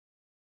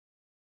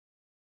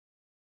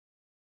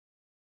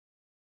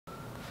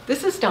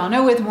This is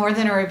Donna with More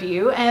Than a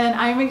Review, and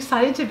I'm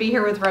excited to be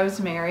here with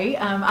Rosemary.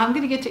 I'm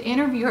going to get to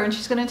interview her, and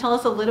she's going to tell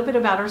us a little bit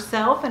about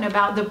herself and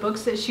about the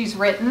books that she's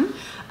written.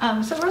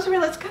 So Rosemary,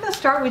 let's kind of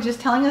start with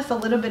just telling us a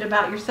little bit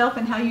about yourself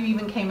and how you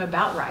even came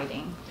about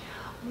writing.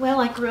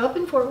 Well, I grew up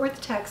in Fort Worth,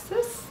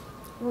 Texas,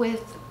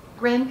 with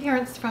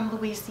grandparents from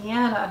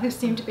Louisiana who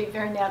seemed to be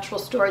very natural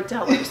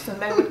storytellers, and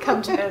they would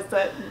come to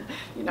visit,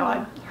 and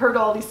I heard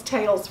all these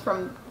tales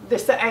from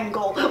this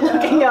angle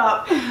looking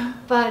up.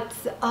 But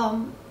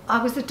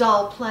I was a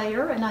doll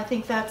player, and I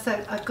think that's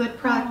a good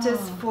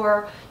practice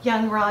for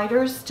young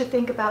writers to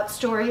think about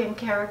story and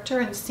character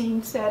and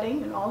scene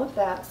setting and all of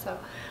that. So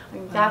I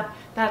mean,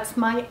 that's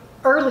my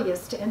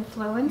earliest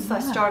influence. I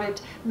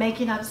started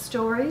making up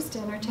stories to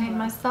entertain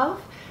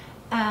myself,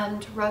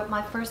 and wrote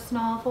my first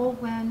novel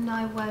when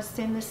I was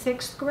in the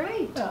 6th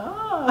grade.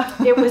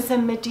 It was a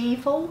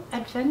medieval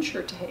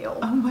adventure tale.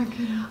 Oh my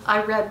goodness.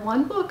 I read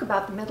one book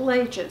about the Middle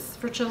Ages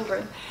for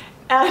children,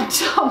 and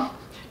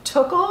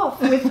took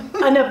off with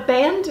an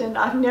abandon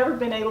I've never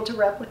been able to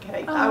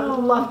replicate. I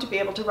would love to be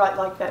able to write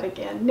like that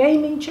again,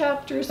 naming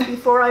chapters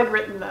before I'd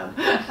written them.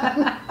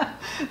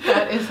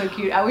 That is so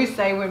cute. I always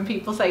say when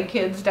people say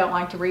kids don't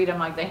like to read, I'm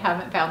like, they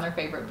haven't found their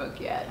favorite book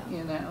yet,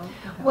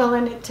 Well,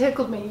 and it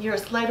tickled me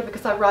years later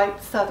because I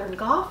write Southern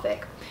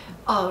Gothic,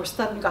 or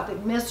Southern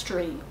Gothic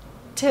mystery,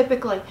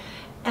 typically,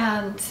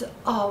 and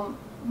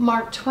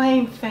Mark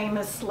Twain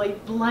famously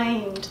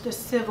blamed the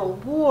Civil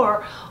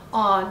War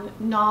on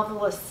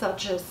novelists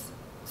such as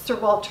Sir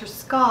Walter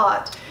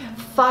Scott,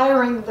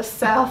 firing the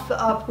South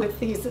up with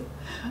these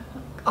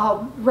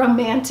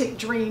romantic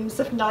dreams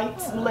of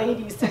knights and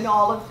ladies and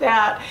all of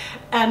that.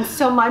 And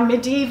so my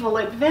medieval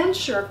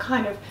adventure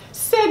kind of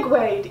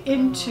segued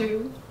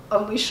into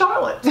Only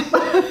Charlotte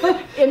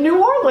in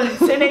New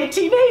Orleans in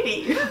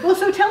 1880. Well,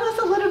 so tell us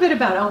a little bit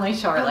about Only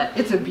Charlotte.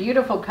 It's a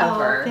beautiful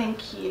cover. Oh,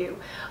 thank you.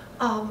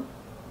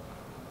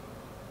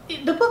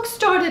 The book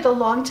started a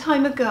long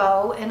time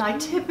ago, and I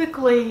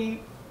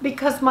typically,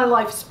 because my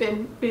life's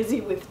been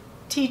busy with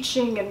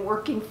teaching and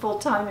working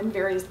full-time in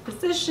various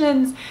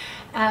positions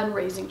and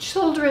raising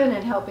children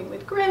and helping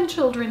with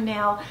grandchildren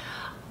now,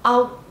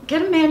 I'll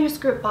get a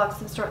manuscript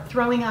box and start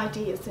throwing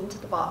ideas into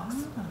the box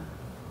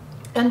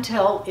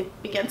until it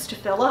begins to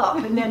fill up,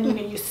 and then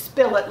you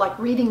spill it, like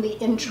reading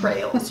the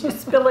entrails. You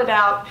spill it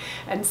out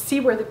and see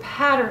where the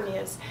pattern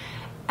is,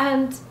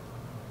 and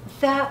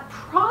that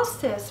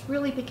process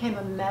really became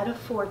a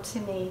metaphor to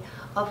me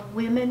of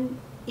women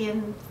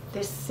in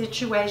this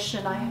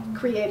situation I had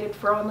created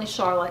for Only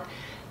Charlotte,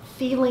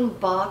 feeling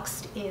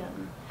boxed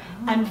in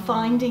and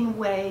finding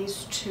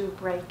ways to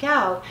break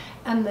out.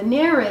 And the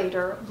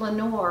narrator,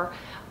 Lenore,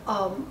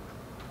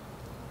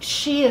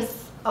 she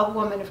is a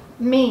woman of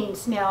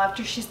means now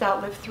after she's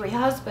outlived 3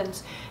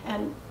 husbands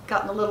and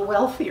gotten a little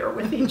wealthier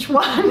with each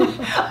one.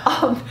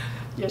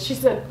 Yeah, she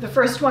said the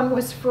first one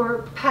was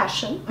for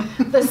passion,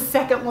 the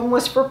second one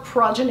was for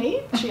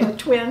progeny, she had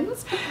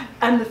twins,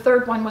 and the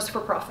third one was for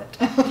profit.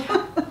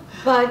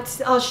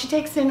 But she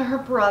takes in her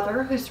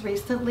brother, who's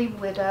recently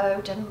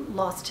widowed and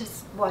lost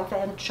his wife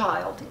and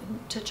child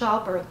to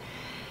childbirth.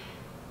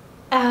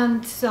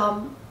 And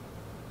so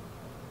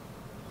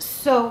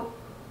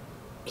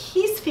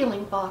he's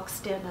feeling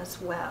boxed in as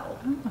well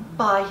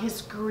by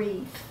his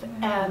grief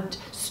and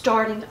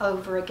starting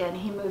over again.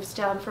 He moves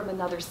down from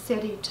another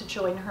city to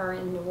join her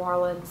in New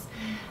Orleans,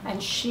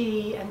 and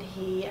she and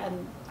he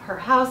and her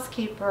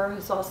housekeeper,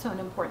 who's also an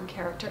important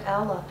character,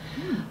 Ella,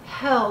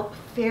 help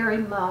very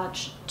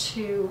much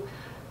to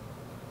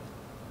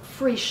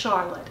free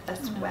Charlotte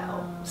as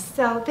well.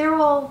 So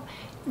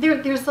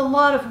there's a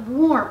lot of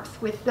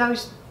warmth with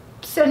those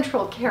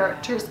central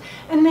characters,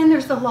 and then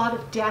there's a lot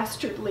of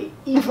dastardly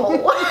evil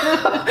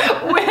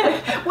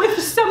with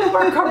some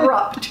more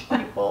corrupt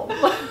people.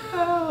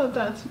 Oh,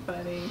 that's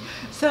funny.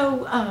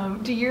 So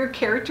do your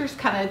characters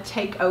kind of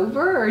take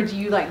over, or do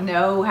you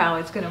know how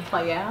it's going to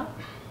play out?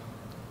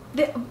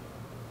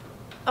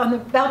 On the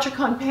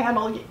Bouchercon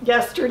panel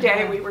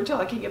yesterday, we were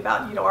talking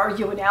about, are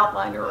you an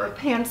outliner or a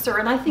pantser?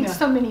 And I think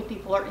so many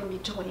people are in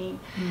between.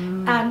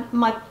 And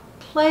my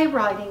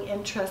playwriting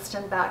interest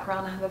and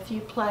background, I have a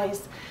few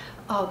plays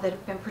that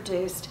have been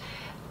produced,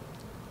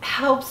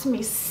 helps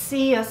me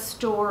see a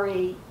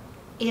story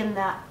in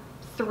that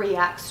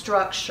 3-act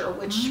structure,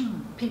 which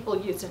people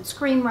use in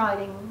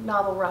screenwriting,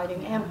 novel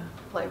writing, and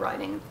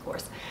playwriting, of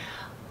course,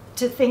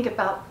 to think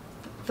about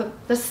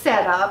the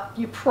setup.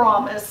 You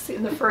promise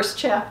in the first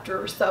chapter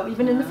or so,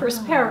 even in the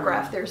first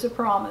paragraph there's a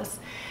promise,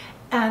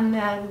 and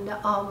then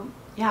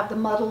you have the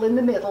muddle in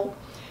the middle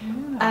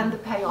and the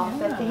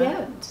payoff at the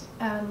end.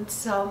 And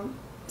so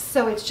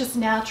it's just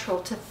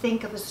natural to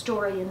think of a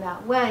story in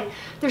that way.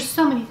 There's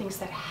so many things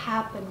that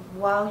happen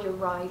while you're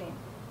writing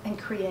and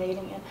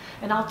creating,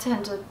 and I'll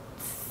tend to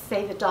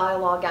say the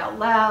dialogue out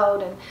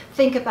loud and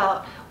think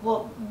about,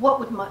 well, what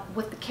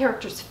would the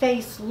character's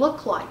face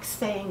look like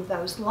saying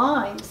those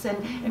lines,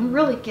 and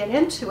really get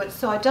into it.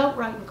 So I don't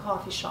write in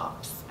coffee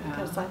shops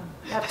because I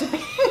have to be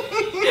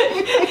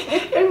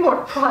in more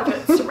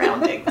private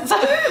surroundings.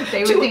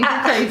 They would think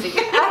you're crazy.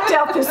 Act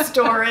out about this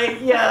story,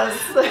 yes.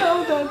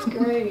 Oh, that's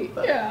great.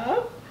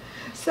 Yeah.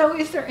 So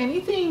is there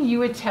anything you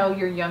would tell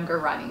your younger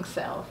writing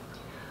self?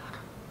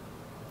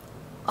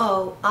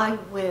 Oh, I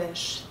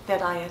wish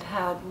that I had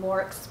had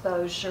more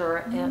exposure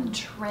and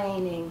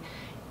training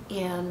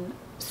in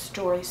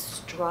story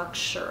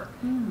structure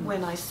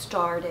when I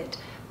started.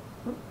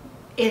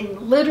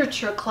 In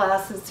literature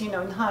classes,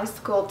 in high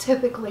school,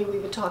 typically we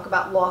would talk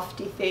about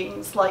lofty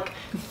things like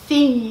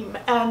theme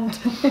and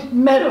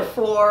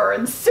metaphor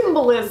and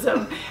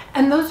symbolism,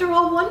 and those are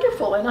all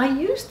wonderful, and I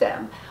use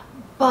them.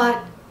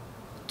 But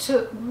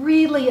to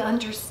really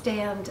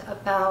understand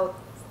about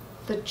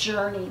the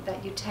journey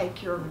that you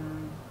take your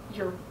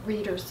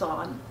readers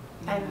on,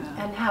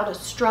 and how to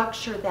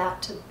structure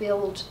that to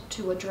build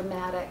to a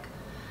dramatic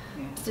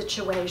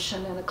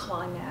situation and a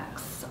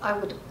climax. I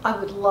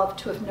would love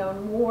to have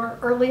known more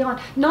early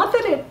on. Not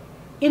that it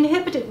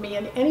inhibited me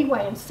in any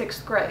way in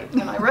 6th grade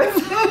when I wrote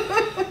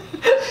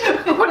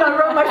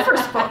my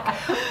first book,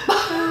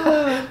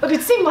 but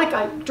it seemed like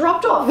I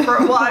dropped off for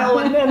a while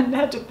and then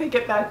had to pick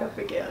it back up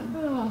again.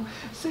 Oh.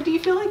 So do you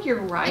feel like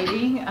your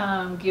writing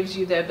gives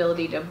you the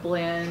ability to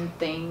blend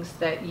things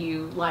that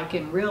you like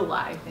in real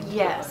life?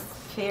 Yes,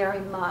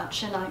 very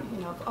much. And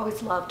I've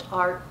always loved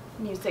art,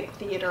 music,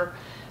 theater,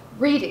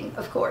 reading,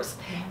 of course.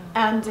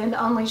 And in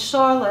Only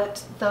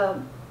Charlotte,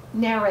 the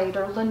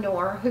narrator,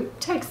 Lenore, who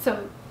takes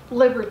some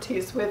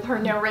liberties with her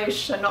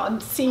narration on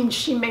scenes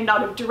she may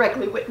not have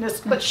directly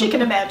witnessed, but she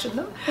can imagine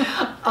them.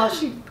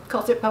 She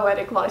calls it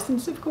poetic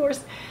license, of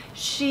course.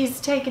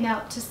 She's taken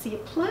out to see a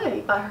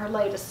play by her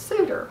latest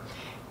suitor.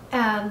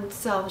 And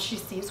so she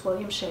sees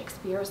William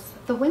Shakespeare's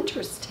The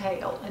Winter's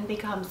Tale and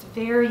becomes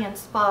very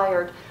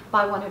inspired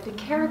by one of the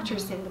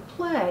characters in the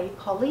play,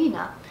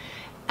 Paulina.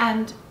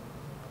 And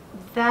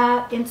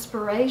that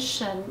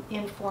inspiration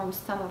informs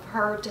some of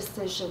her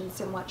decisions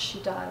in what she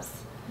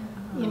does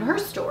in her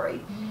story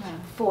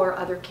for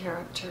other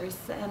characters.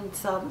 And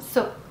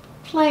so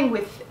playing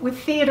with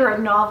theater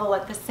and novel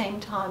at the same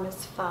time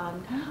is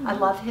fun. I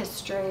love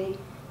history,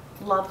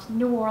 love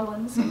New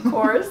Orleans, of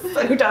course,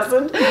 who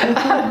doesn't?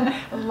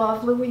 I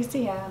love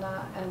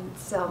Louisiana, and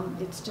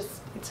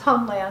it's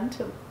homeland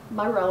to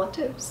my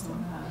relatives.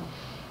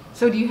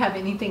 So do you have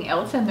anything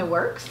else in the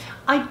works?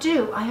 I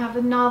do. I have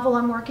a novel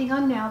I'm working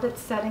on now that's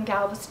set in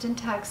Galveston,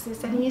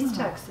 Texas, and East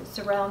Texas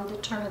around the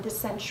turn of the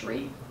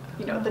century.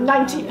 The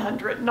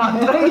 1900,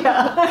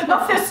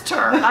 not this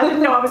turn. I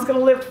didn't know I was going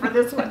to live for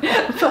this one.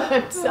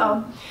 But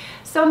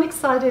so I'm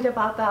excited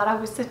about that. I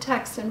was a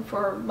Texan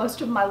for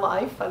most of my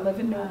life. I live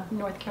in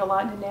North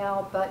Carolina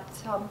now, but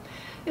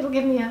it'll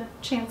give me a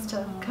chance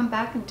to come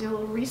back and do a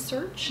little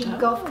research in the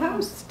Gulf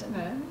Coast.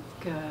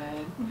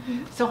 Good.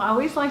 So I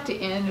always like to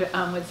end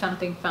with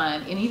something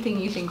fun. Anything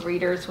you think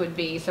readers would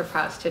be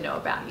surprised to know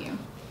about you?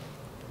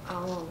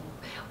 Oh,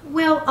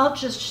 well, I'll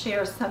just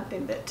share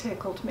something that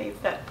tickled me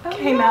that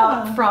came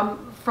out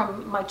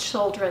from my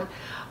children.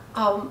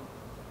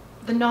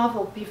 The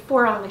novel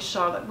Before Only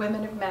Charlotte,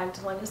 Women of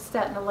Magdalen, is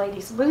set in a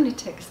ladies'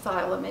 lunatic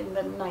asylum in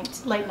the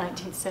late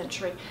 19th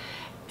century.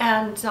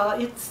 And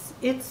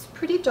it's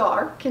pretty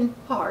dark in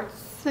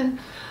parts. And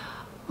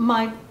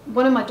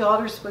one of my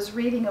daughters was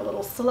reading a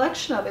little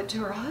selection of it to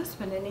her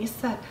husband, and he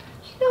said,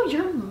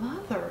 your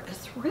mother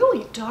is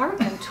really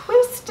dark and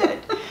twisted.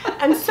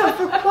 And so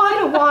for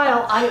quite a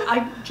while,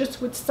 I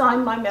just would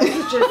sign my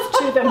messages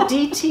to them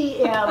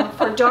DTM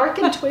for Dark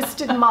and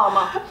Twisted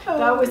Mama.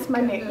 That was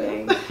my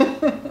nickname.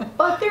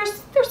 But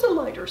there's a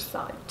lighter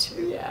side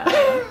too. Yeah,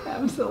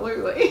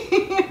 absolutely.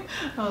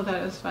 Oh,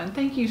 that was fun.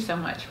 Thank you so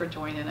much for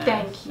joining us.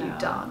 Thank you,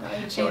 Dawn. I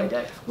enjoyed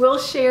it. We'll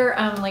share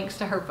links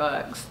to her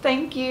books.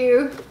 Thank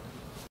you.